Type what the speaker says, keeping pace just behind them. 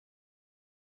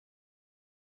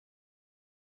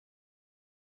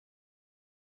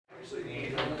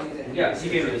Yeah, he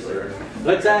gave me this later.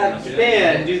 Let's have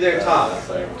Japan do their talk.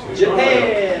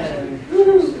 Japan!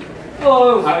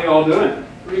 Hello, how you all doing?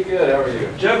 Pretty good, how are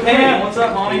you? Japan, what's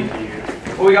up, homie?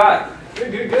 What we got?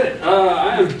 Good.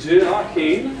 I am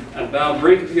talking about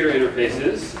brain-computer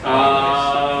interfaces.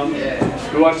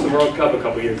 We watched the World Cup a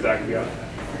couple years back ago.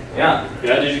 Yeah.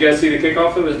 Yeah, did you guys see the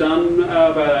kickoff that was done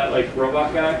by that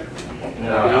robot guy?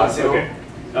 No. Okay.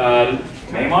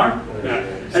 Neymar?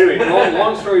 Yeah. Anyway,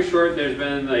 long story short, there's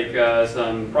been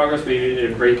some progress made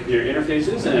in brain-computer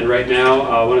interfaces, and right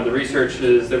now, one of the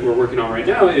researches that we're working on right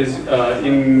now is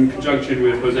in conjunction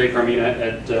with Jose Carmina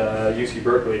at UC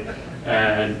Berkeley.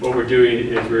 And what we're doing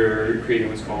is we're creating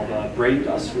what's called brain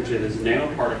dust, which is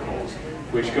nanoparticles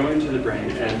which go into the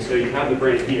brain. And so you have the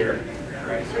brain here,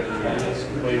 right? So there's this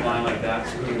complete line like that,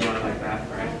 smooth line like that,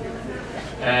 right?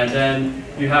 And then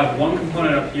you have one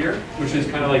component up here, which is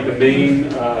kind of like the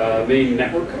main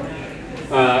network.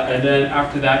 And then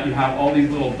after that, you have all these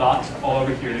little dots all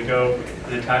over here that go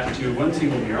and attach to one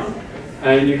single neuron.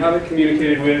 And you have it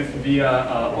communicated with via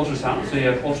ultrasound. So you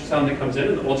have ultrasound that comes in,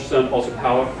 and the ultrasound also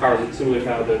powers it similar to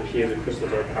how the piezo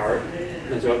crystals are powered.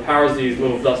 And so it powers these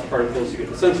little dust particles to get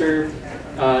the sensor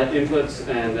inputs,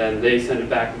 and then they send it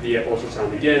back via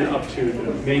ultrasound again up to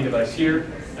the main device here.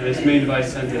 And this main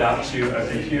device sends it out to a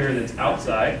computer that's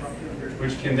outside,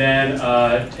 which can then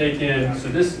take in, so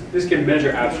this can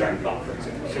measure abstract thought, for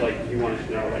example. So like you wanted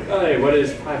to know, like, oh, hey, what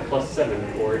is 5 plus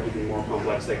 7? Or even more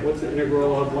complex, like what's the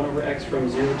integral of 1 over x from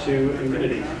 0 to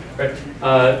infinity? Right?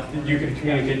 You can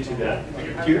communicate to the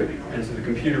computer, and so the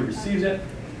computer receives it,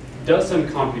 does some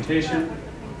computation,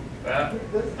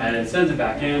 and it sends it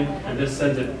back in, and this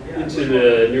sends it into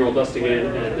the neural dust again,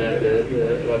 and then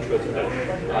the electrodes are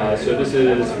done. So this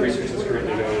is research that's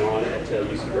currently going on at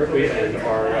UC Berkeley, and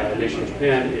our nation,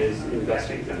 Japan, is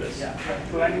investing in this.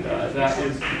 And that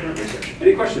is current research.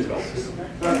 Any questions about this?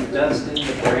 Dust in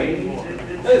the brain?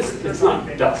 It's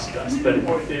not dust, but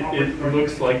it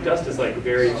looks like dust. Is like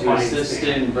very fine. Assist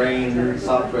in brain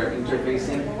software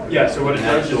interfacing? Yeah, so what it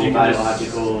does is you can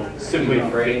just simply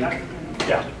brain.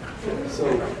 Yeah. So,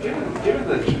 given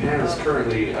that Japan is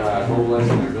currently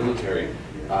mobilizing their military,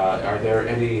 are there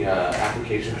any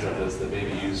applications of this that may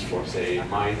be used for, say,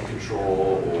 mind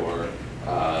control or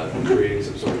creating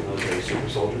some sort of military super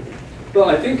soldier? Well,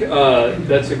 I think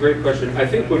that's a great question. I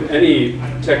think with any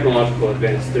technological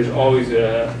advance, there's always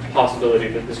a possibility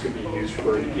that this could be used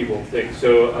for an evil thing.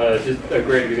 So just a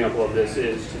great example of this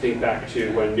is to think back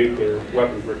to when nuclear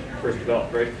weapons were first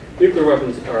developed, right? Nuclear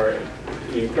weapons are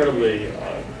incredibly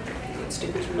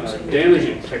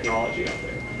damaging technology out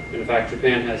there. In fact,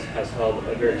 Japan has held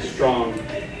a very strong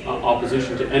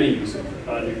opposition to any use of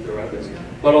nuclear weapons.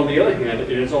 But on the other hand,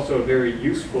 it is also a very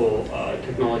useful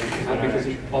technology to have because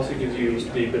it also gives you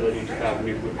the ability to have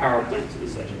nuclear power plants and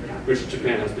such, which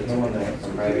Japan has been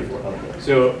supporting for.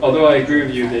 So, although I agree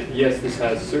with you that yes, this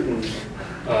has certain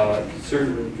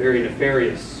very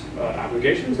nefarious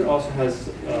applications, it also has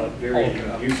very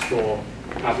useful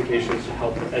applications to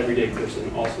help the everyday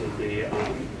person, also the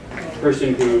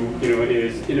person who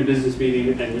is in a business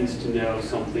meeting and needs to know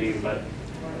something, but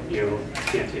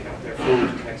can't take out their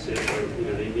phone to text it,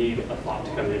 or they need a thought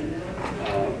to come in.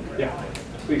 Yeah,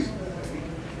 please.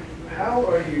 How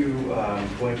are you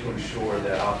going to ensure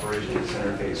that operation of this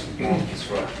interface won't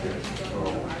disrupt the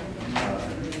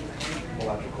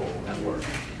electrical network?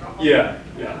 Yeah,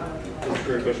 that's a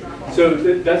great question. So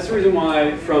that's the reason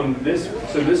why from this,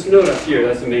 so this node up here,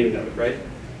 that's the main node, right?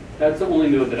 That's the only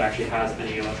node that actually has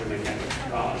any electromagnetic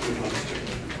components to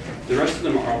it. The rest of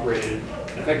them are operated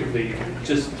effectively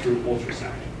just through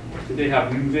ultrasound. So they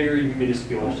have very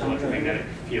minuscule electromagnetic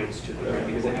fields to them, right?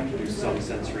 Because they have to do some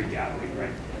sensory gathering,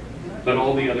 right? But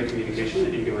all the other communication,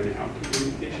 the ingoing and outgoing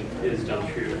communication, is done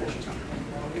through ultrasound.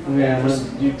 Yeah,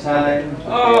 must do time.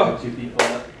 Oh, two people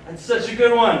up. that's such a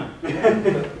good one.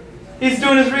 He's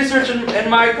doing his research in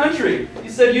my country. He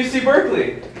said UC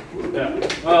Berkeley. Yeah.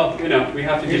 Well, we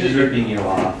have to You're just ripping you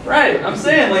off. Right, I'm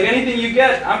saying, like anything you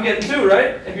get, I'm getting too,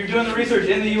 right? If you're doing the research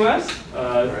in the US?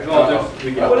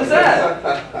 What is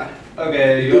that?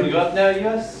 Okay, you want to go up now,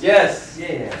 US? Yes.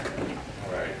 Yeah.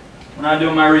 Alright. We're not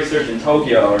doing my research in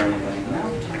Tokyo or anything.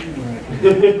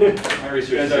 My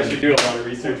research guys actually do a lot of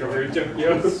research over in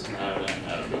Tokyo. I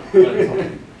don't know.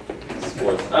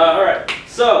 Sports. Alright,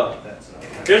 so,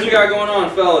 here's what we got going on,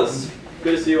 fellas.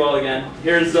 Good to see you all again.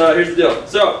 Here's the deal.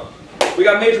 So, we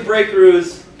got major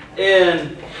breakthroughs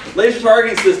in laser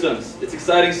targeting systems. It's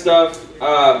exciting stuff.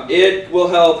 It will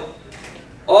help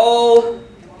all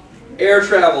air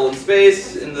travel in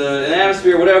space, in the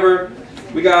atmosphere, whatever.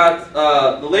 We got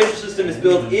the laser system is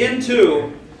built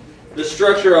into the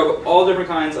structure of all different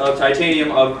kinds of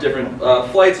titanium, of different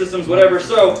flight systems, whatever.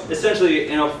 So essentially,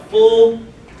 in a full,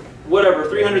 whatever,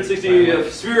 360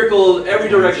 spherical, every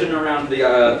direction around the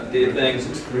things,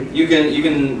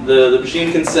 the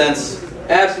machine can sense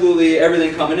absolutely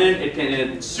everything coming in. It can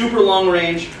in super long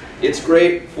range. It's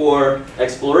great for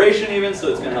exploration even, so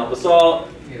it's going to help us all.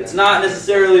 It's not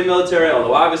necessarily military,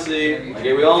 although obviously, like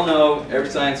we all know, every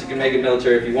science you can make it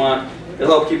military if you want. It'll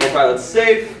help keep our pilots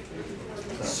safe.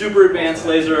 Super advanced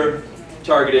laser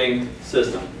targeting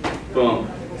system. Boom.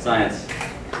 Science.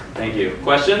 Thank you.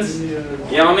 Questions?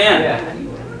 Yeah, my man.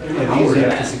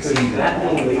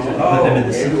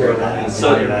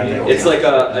 So it's like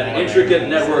an intricate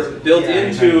network built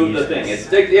into the thing. It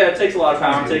takes a lot of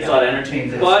power, it takes a lot of energy,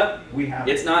 but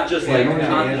it's not just like,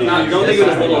 don't think of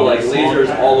it as little like lasers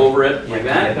all over it like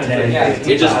that.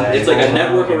 It's like a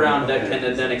network around that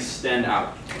can then extend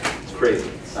out. It's crazy.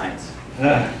 Science.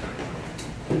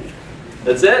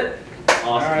 That's it?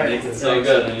 Awesome. It makes it so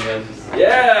good. And you guys just,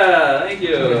 yeah, thank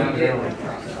you.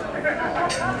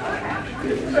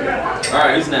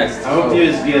 Alright, who's next? I hope you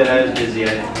was good. I was busy. I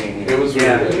didn't think. It was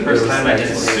really good. First time I did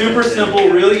it. Super simple,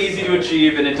 really easy to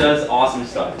achieve, and it does awesome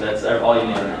stuff. That's all you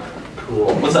need to know.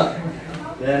 Cool. What's up?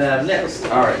 Then next.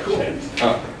 Alright, cool.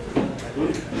 Oh.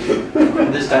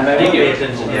 This time I will pay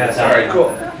attention. Yes. Alright,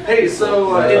 cool. Hey,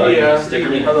 so India. Sticker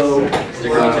me. Hello.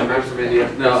 Sticker me timber. I'm from India.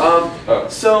 No.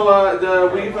 So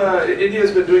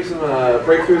India's been doing some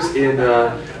breakthroughs in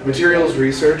materials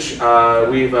research.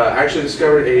 We've actually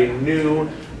discovered a new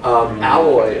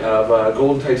alloy of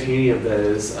gold and titanium that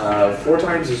is 4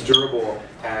 times as durable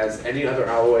as any other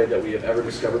alloy that we have ever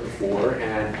discovered before,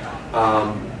 and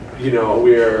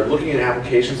we're looking at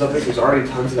applications of it. There's already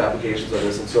tons of applications of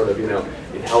this in sort of, in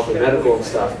health and medical and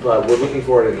stuff, but we're looking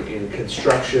for it in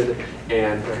construction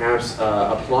and perhaps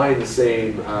applying the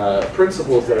same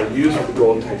principles that are used with the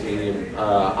gold and titanium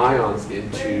ions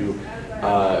into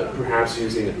perhaps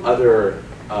using other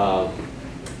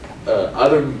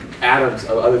atoms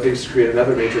of other things to create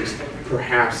another matrix,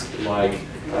 perhaps like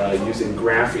using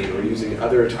graphene or using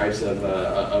other types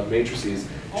of matrices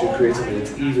to create something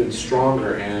that's even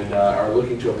stronger, and are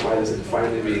looking to apply this into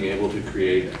finally being able to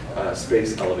create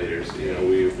space elevators.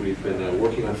 We've been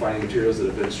working on finding materials that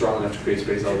have been strong enough to create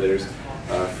space elevators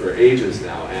for ages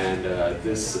now, and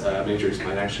this matrix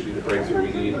might actually be the breakthrough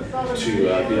we need to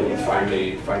be able to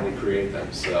finally create them.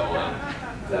 So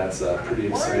that's pretty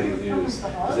exciting news.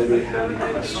 Does anybody have any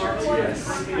questions?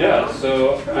 Yes. Yeah,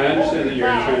 so I understand that you're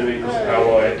trying to make this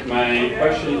alloy. My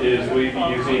question is, will you be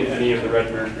using any of the red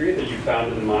mercury that you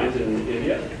found in the mines in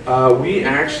India? We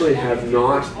actually have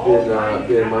not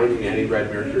been mining any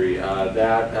red mercury.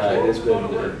 That has been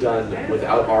done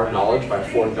without our knowledge by a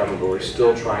foreign government. We're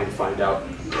still trying to find out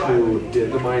who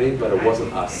did the mining, but it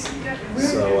wasn't us.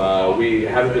 So we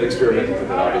haven't been experimenting with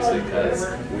it, obviously, because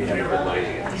we haven't been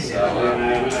mining it. So,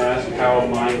 I'm asking how a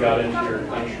mine got into your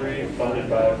country, funded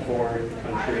by a foreign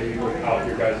country, without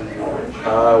your guys'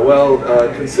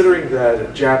 knowledge? Considering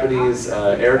that Japanese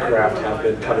aircraft have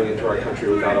been coming into our country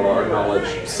without our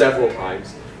knowledge several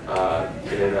times,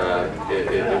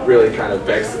 it really kind of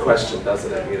begs the question,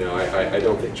 doesn't it? I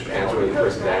don't think Japan's really the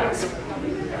person to ask.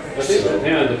 I think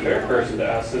Japan is a fair person to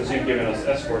ask, since you've given us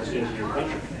escorts into your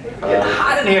country. It's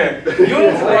hot in here.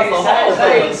 You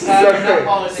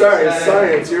Sorry,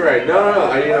 science. You're right.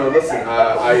 No. Listen.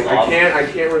 I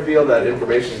can't reveal that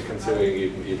information considering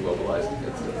you've mobilized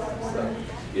against it. So,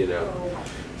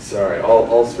 sorry.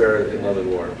 All's fair in love and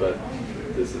war, but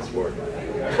this is war. I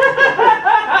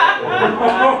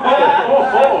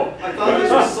thought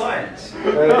this was science.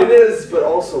 It is, but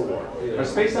also war. Are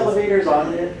space elevators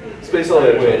on it? Space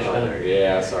elevators are on there.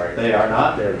 Yeah, sorry. They are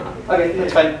not? They're not. Okay,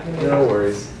 that's fine. No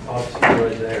worries.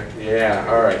 Right there. Yeah,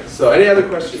 alright. So, any other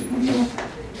questions?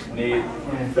 Neat.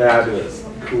 Fabulous.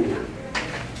 Cool.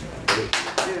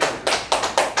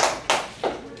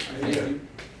 Thank you.